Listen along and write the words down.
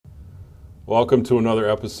Welcome to another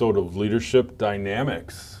episode of Leadership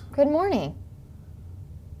Dynamics. Good morning.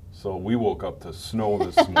 So we woke up to snow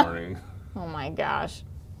this morning. Oh my gosh.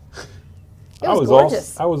 It was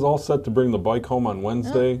gorgeous. I was all set to bring the bike home on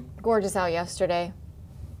Wednesday. Gorgeous out yesterday.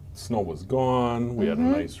 Snow was gone. We had a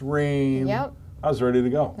nice rain. Yep. I was ready to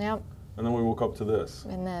go. Yep. And then we woke up to this.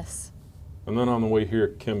 And this. And then on the way here,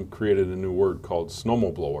 Kim created a new word called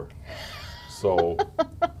snowmoblower. So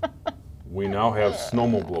we now have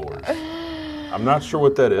snowmoblowers. I'm not sure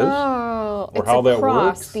what that is Oh, or it's how a that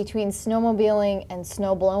cross works. between snowmobiling and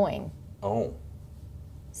snowblowing. Oh,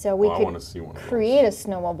 So we well, I could want to see one of those. create a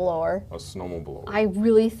snowmoblower. A snowmoblower. I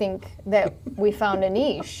really think that we found a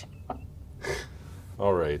niche.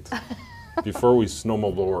 All right. Before we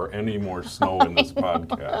snowmoblower any more snow in this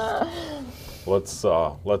podcast,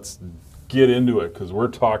 let's get into it because we're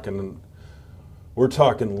talking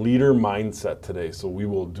leader mindset today. So we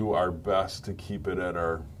will do our best to keep it at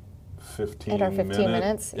our 15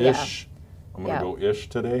 minutes, ish. I'm gonna Yeah. go ish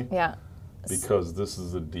today Yeah. because this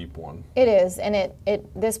is a deep one. It is, and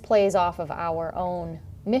this plays off of our own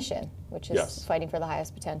mission, which is Yes. fighting for the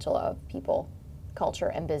highest potential of people, culture,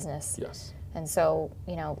 and business. Yes. And so,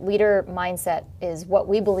 leader mindset is what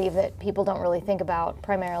we believe that people don't really think about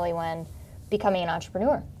primarily when becoming an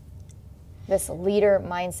entrepreneur. This leader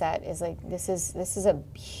mindset is like this is a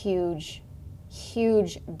huge,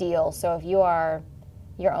 huge deal. So if you are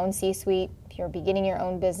your own C-suite, if you're beginning your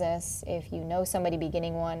own business, if you know somebody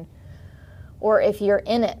beginning one, or if you're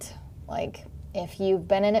in it, like if you've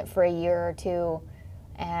been in it for a year or two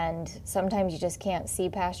and sometimes you just can't see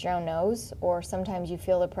past your own nose, or sometimes you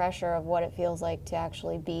feel the pressure of what it feels like to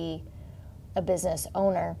actually be a business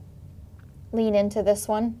owner, lean into this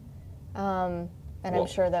one. And Well- I'm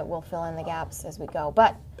sure that we'll fill in the gaps as we go.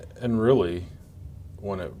 But And really,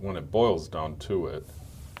 when it boils down to it,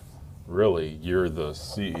 really you're the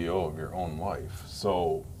CEO of your own life.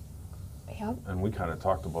 So, yep, and we kind of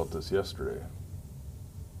talked about this yesterday.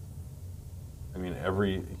 I mean,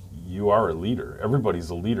 you are a leader. Everybody's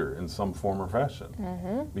a leader in some form or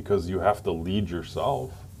fashion because you have to lead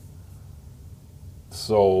yourself.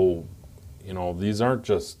 So, these aren't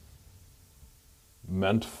just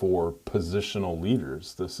meant for positional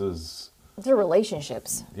leaders. these are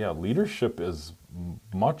relationships. Leadership is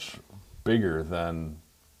much bigger than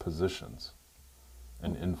positions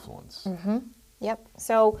and influence. Yep.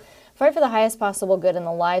 So fight for the highest possible good in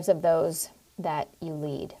the lives of those that you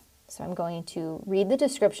lead. So I'm going to read the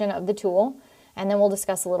description of the tool, and then we'll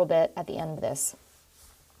discuss a little bit at the end of this.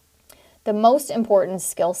 The most important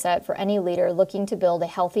skill set for any leader looking to build a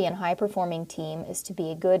healthy and high-performing team is to be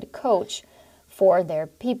a good coach for their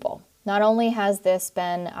people. Not only has this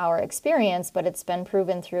been our experience, but it's been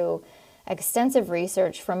proven through extensive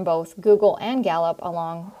research from both Google and Gallup,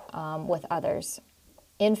 along with others.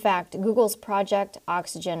 In fact, Google's Project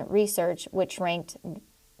Oxygen research, which ranked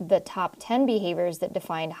the top 10 behaviors that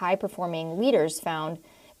defined high-performing leaders, found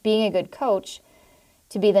being a good coach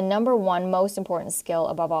to be the number one most important skill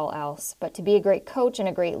above all else. But to be a great coach and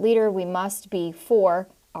a great leader, we must be for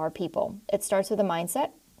our people. It starts with a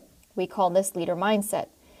mindset. We call this leader mindset.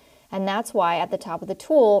 And that's why at the top of the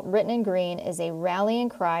tool, written in green, is a rallying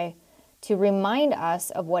cry to remind us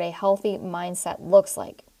of what a healthy mindset looks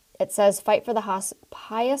like. It says, fight for the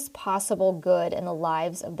highest possible good in the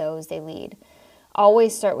lives of those they lead.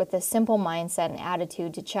 Always start with this simple mindset and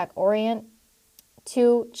attitude to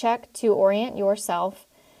orient yourself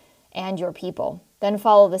and your people. Then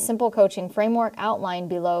follow the simple coaching framework outlined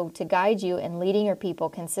below to guide you in leading your people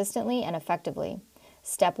consistently and effectively.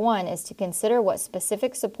 Step 1 is to consider what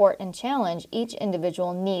specific support and challenge each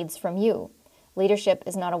individual needs from you. Leadership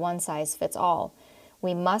is not a one-size-fits-all.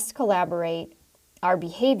 We must collaborate our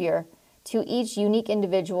behavior to each unique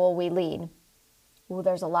individual we lead. Ooh,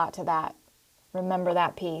 there's a lot to that. Remember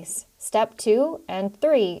that piece. Step 2 and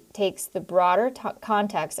 3 takes the broader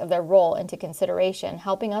context of their role into consideration,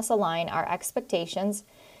 helping us align our expectations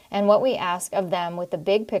and what we ask of them with the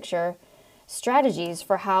big picture strategies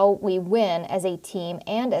for how we win as a team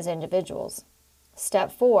and as individuals.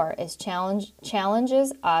 Step 4 is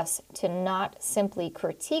challenges us to not simply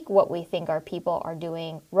critique what we think our people are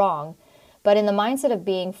doing wrong, but in the mindset of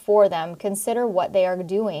being for them, consider what they are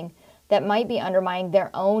doing that might be undermining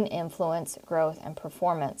their own influence, growth, and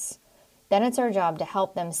performance. Then it's our job to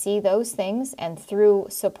help them see those things and through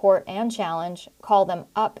support and challenge, call them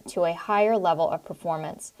up to a higher level of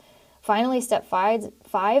performance. Finally, step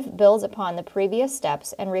 5 builds upon the previous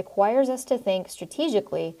steps and requires us to think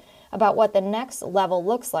strategically about what the next level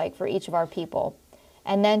looks like for each of our people,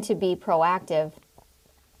 and then to be proactive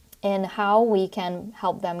in how we can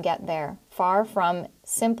help them get there. Far from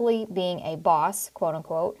simply being a boss, quote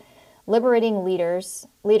unquote, Liberating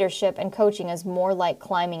leadership and coaching is more like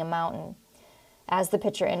climbing a mountain, as the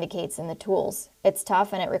picture indicates in the tools. It's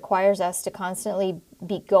tough and it requires us to constantly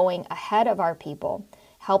be going ahead of our people,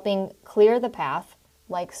 helping clear the path,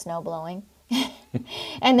 like snow blowing,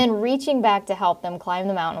 and then reaching back to help them climb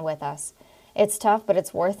the mountain with us. It's tough, but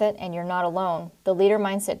it's worth it, and you're not alone. The Leader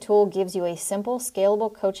Mindset tool gives you a simple,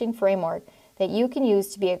 scalable coaching framework that you can use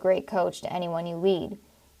to be a great coach to anyone you lead.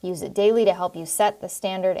 Use it daily to help you set the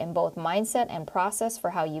standard in both mindset and process for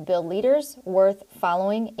how you build leaders worth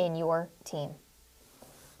following in your team.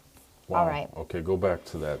 Wow. All right. Okay, go back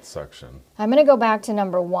to that section. I'm going to go back to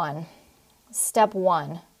number 1. Step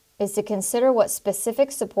 1 is to consider what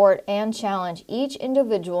specific support and challenge each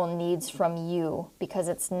individual needs from you, because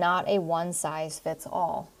it's not a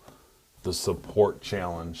one-size-fits-all. The support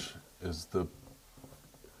challenge is the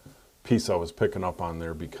piece I was picking up on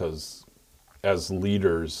there, because as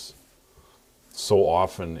leaders, so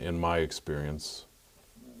often in my experience,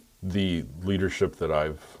 the leadership that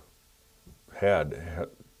I've had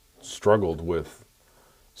struggled with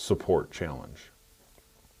support challenge.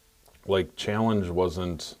 Like, challenge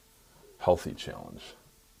wasn't healthy challenge.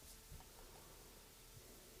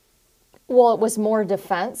 Well, it was more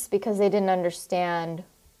defense because they didn't understand.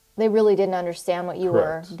 They really didn't understand what you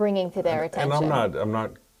Correct. were bringing to their attention.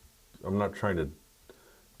 And I'm not trying to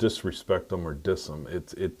disrespect them or diss them.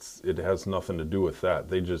 It has nothing to do with that.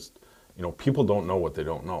 They just, people don't know what they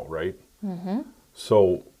don't know, right? Mm-hmm.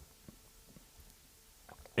 So,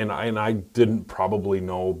 and I didn't probably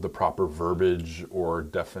know the proper verbiage or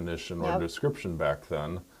definition or description back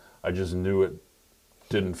then. I just knew it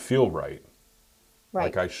didn't feel right. Right.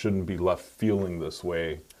 Like I shouldn't be left feeling this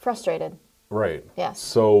way. Frustrated. Right. Yes.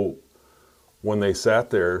 So when they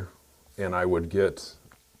sat there and I would get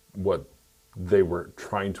what they were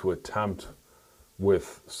trying to attempt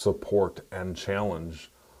with support and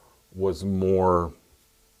challenge was more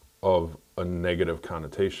of a negative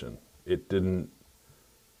connotation. It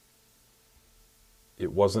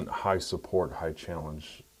wasn't high support, high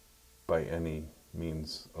challenge by any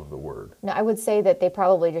means of the word. No, I would say that they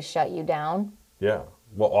probably just shut you down. Yeah.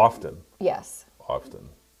 Well, often. Yes. Often.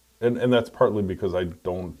 And that's partly because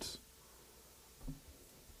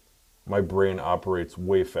my brain operates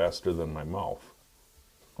way faster than my mouth.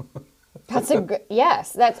 That's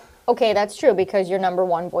yes, that's true, because your number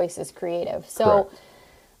one voice is creative. So, Correct.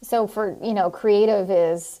 so for, creative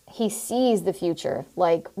is, he sees the future,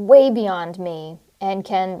 like way beyond me, and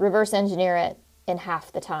can reverse engineer it in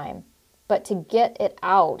half the time. But to get it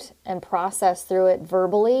out and process through it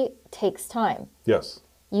verbally takes time. Yes.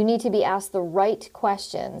 You need to be asked the right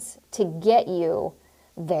questions to get you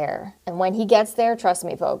there. And when he gets there, trust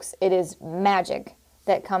me, folks, it is magic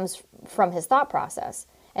that comes from his thought process.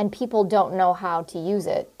 And people don't know how to use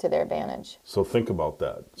it to their advantage. So think about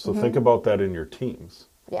that. So think about that in your teams.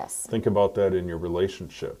 Yes. Think about that in your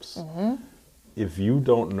relationships. Mm-hmm. If you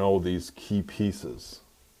don't know these key pieces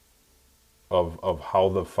of how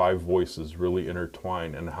the 5 voices really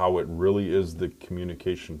intertwine and how it really is the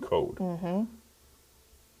communication code.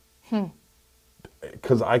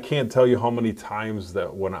 Because I can't tell you how many times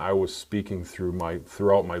that when I was speaking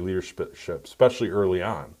throughout my leadership, especially early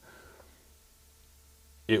on,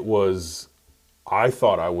 I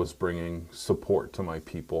thought I was bringing support to my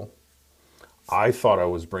people. I thought I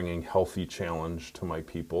was bringing healthy challenge to my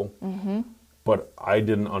people. Mm-hmm. But I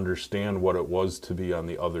didn't understand what it was to be on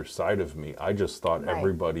the other side of me. I just thought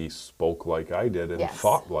everybody spoke like I did and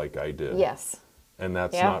thought like I did. Yes. And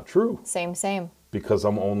that's not true. Same. Because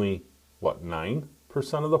I'm only, 9%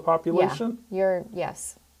 of the population? Yeah.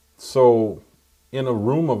 Yes. So in a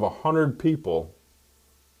room of 100 people,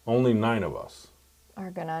 only 9 of us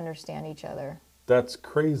are going to understand each other. That's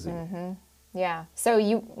crazy. Mm-hmm. Yeah. So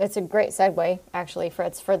it's a great segue, actually,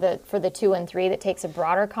 for the 2 and 3 that takes a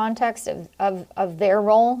broader context of their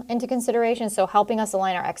role into consideration. So helping us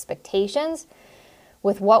align our expectations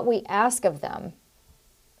with what we ask of them,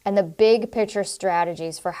 and the big picture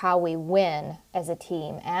strategies for how we win as a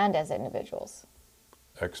team and as individuals.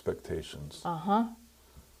 Expectations. Uh-huh.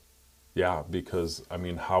 Yeah, because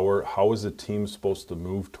how is a team supposed to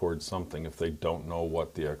move towards something if they don't know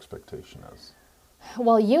what the expectation is?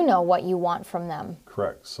 Well, you know what you want from them.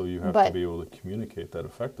 Correct. So you have to be able to communicate that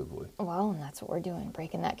effectively. Well, and that's what we're doing,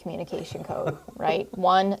 breaking that communication code, right?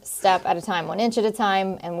 1 step at a time, 1 inch at a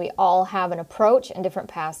time, and we all have an approach and different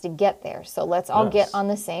paths to get there. So let's all get on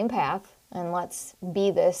the same path, and let's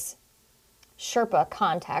be this Sherpa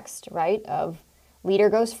context, right, of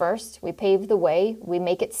leader goes first, we pave the way, we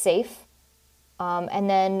make it safe, and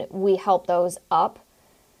then we help those up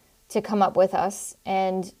to come up with us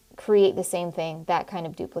and create the same thing, that kind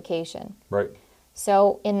of duplication. Right.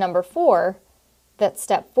 So in number 4, that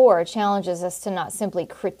step 4 challenges us to not simply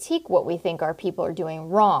critique what we think our people are doing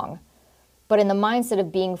wrong, but in the mindset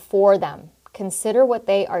of being for them. Consider what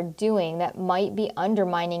they are doing that might be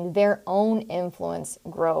undermining their own influence,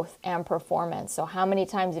 growth, and performance. So how many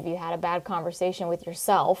times have you had a bad conversation with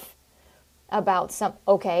yourself about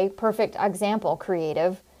perfect example,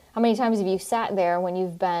 creative. How many times have you sat there when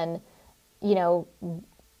you've been,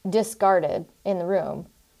 discarded in the room?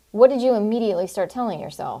 What did you immediately start telling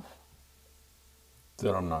yourself?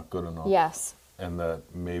 That I'm not good enough. Yes. And that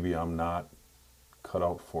maybe I'm not cut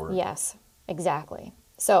out for it. Yes, exactly.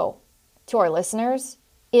 So, to our listeners,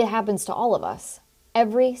 it happens to all of us.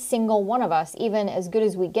 Every single one of us, even as good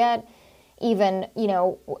as we get, even,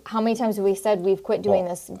 how many times have we said we've quit doing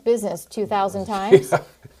this business 2,000 times? Yeah.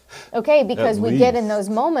 Okay, because we get in those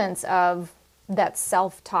moments of that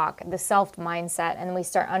self-talk, the self-mindset, and we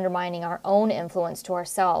start undermining our own influence to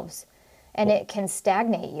ourselves, and it can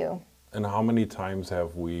stagnate you. And how many times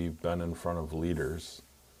have we been in front of leaders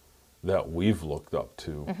that we've looked up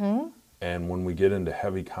to, and when we get into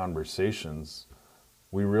heavy conversations,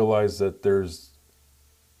 we realize that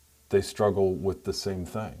they struggle with the same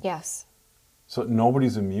thing. Yes. So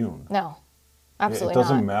nobody's immune. No, absolutely not. It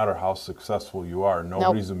doesn't matter how successful you are.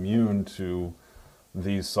 Nobody's immune to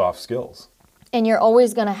these soft skills. And you're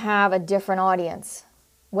always going to have a different audience,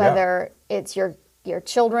 whether it's your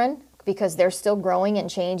children, because they're still growing and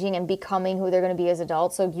changing and becoming who they're going to be as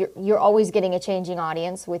adults. So you're always getting a changing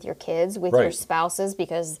audience with your kids, with your spouses,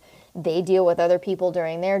 because they deal with other people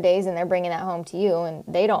during their days and they're bringing that home to you, and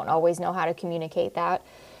they don't always know how to communicate that.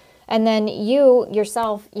 And then you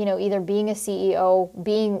yourself, either being a CEO,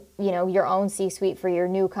 being, your own C-suite for your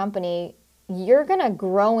new company, you're going to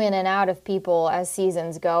grow in and out of people as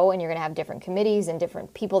seasons go, and you're going to have different committees and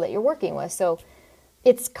different people that you're working with. So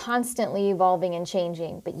it's constantly evolving and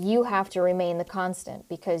changing, but you have to remain the constant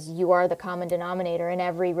because you are the common denominator in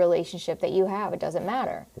every relationship that you have. It doesn't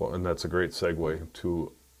matter. Well, and that's a great segue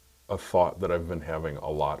to a thought that I've been having a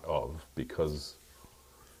lot of, because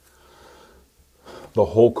the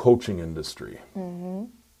whole coaching industry,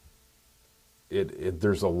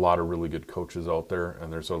 there's a lot of really good coaches out there,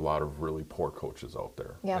 and there's a lot of really poor coaches out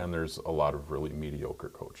there, and there's a lot of really mediocre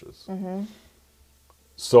coaches.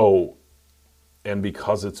 So, and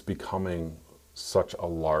because it's becoming such a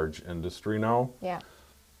large industry now,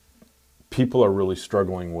 people are really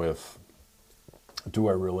struggling with, do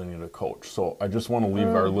I really need a coach? So I just want to leave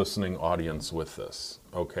our listening audience with this,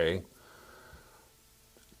 okay?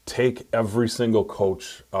 Take every single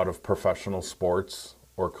coach out of professional sports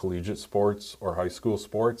or collegiate sports or high school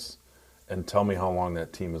sports and tell me how long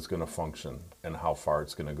that team is going to function and how far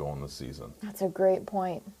it's going to go in the season. That's a great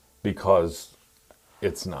point. Because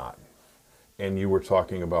it's not. And you were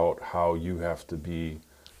talking about how you have to be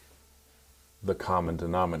the common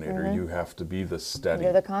denominator. You have to be the steady.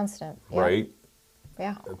 You're the constant. Right?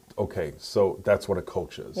 Yeah. Okay, so that's what a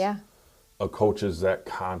coach is. Yeah. A coach is that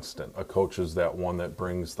constant. A coach is that one that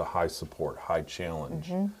brings the high support, high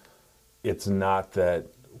challenge. It's not that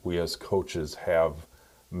we as coaches have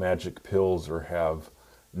magic pills or have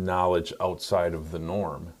knowledge outside of the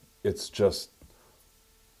norm. It's just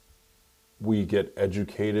we get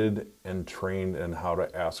educated and trained in how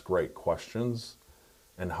to ask right questions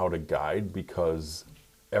and how to guide, because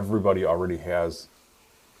everybody already has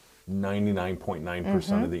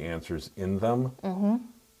 99.9% of the answers in them.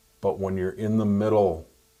 But when you're in the middle,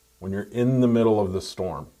 of the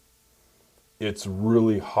storm, it's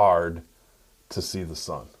really hard to see the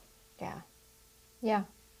sun. Yeah.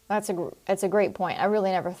 That's a great point. I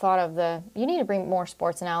really never thought of you need to bring more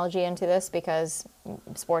sports analogy into this, because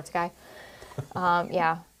sports guy.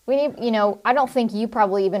 We need, I don't think you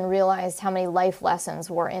probably even realized how many life lessons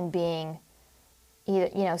were in being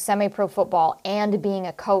either, semi-pro football and being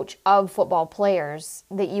a coach of football players,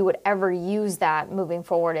 that you would ever use that moving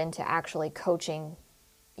forward into actually coaching,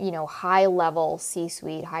 high-level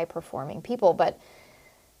C-suite, high-performing people. But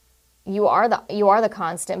you are the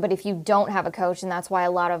constant. But if you don't have a coach, and that's why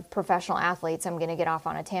a lot of professional athletes, I'm going to get off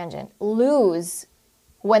on a tangent, lose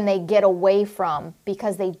when they get away from,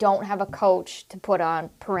 because they don't have a coach to put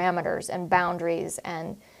on parameters and boundaries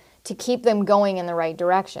and to keep them going in the right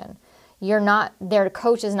direction. Their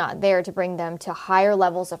coach is not there to bring them to higher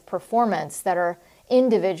levels of performance that are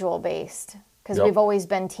individual based, because we've always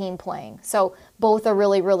been team playing. So both are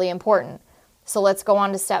really, really important. So let's go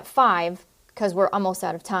on to step 5, because we're almost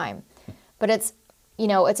out of time. But it's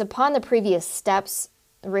upon the previous steps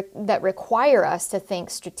that require us to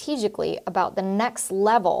think strategically about the next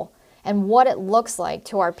level and what it looks like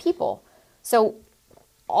to our people. So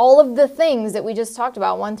all of the things that we just talked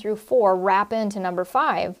about, 1 through 4, wrap into number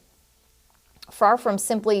 5. far from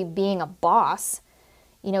simply being a boss,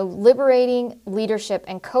 liberating leadership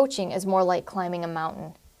and coaching is more like climbing a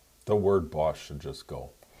mountain. The word boss should just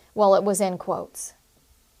go. Well, it was in quotes.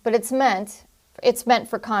 But it's meant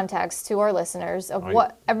for context to our listeners of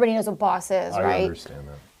what everybody knows what boss is, right? I understand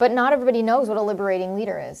that. But not everybody knows what a liberating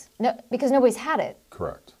leader is. No, because nobody's had it.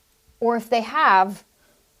 Correct. Or if they have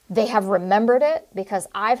remembered it, because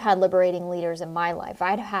I've had liberating leaders in my life.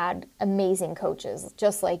 I've had amazing coaches,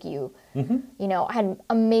 just like you. Mm-hmm. I had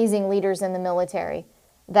amazing leaders in the military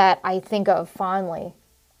that I think of fondly.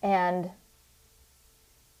 And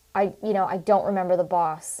I don't remember the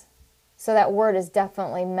boss. So that word is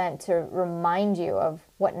definitely meant to remind you of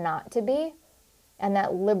what not to be. And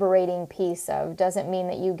that liberating piece of doesn't mean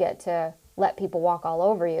that you get to let people walk all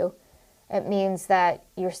over you. It means that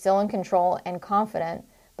you're still in control and confident,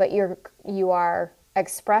 but you are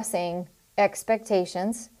expressing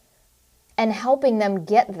expectations and helping them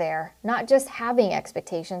get there. Not just having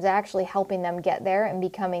expectations, actually helping them get there and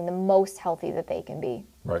becoming the most healthy that they can be.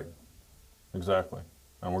 Right. Exactly.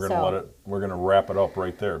 And we're going to wrap it up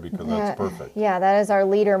right there because that's perfect. Yeah, that is our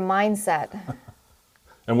leader mindset.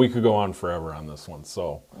 And we could go on forever on this one.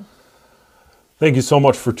 So thank you so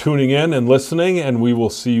much for tuning in and listening, and we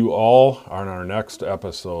will see you all on our next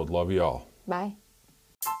episode. Love you all. Bye.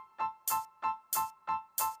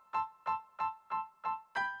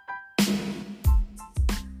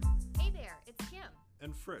 Hey there, it's Kim.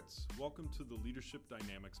 And Fritz, welcome to the Leadership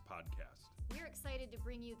Dynamics Podcast. We're excited to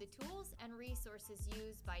bring you the tools and resources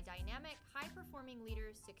used by dynamic, high-performing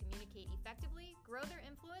leaders to communicate effectively, grow their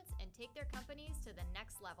influence, and take their companies to the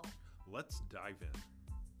next level. Let's dive in.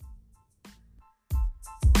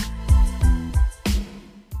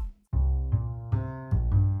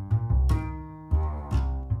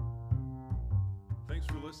 Thanks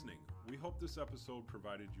for listening. We hope this episode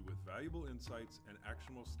provided you with valuable insights and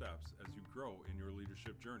actionable steps as you grow in your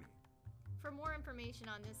leadership journey. For more information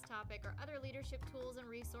on this topic or other leadership tools and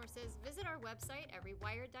resources, visit our website at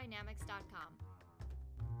rewireddynamics.com.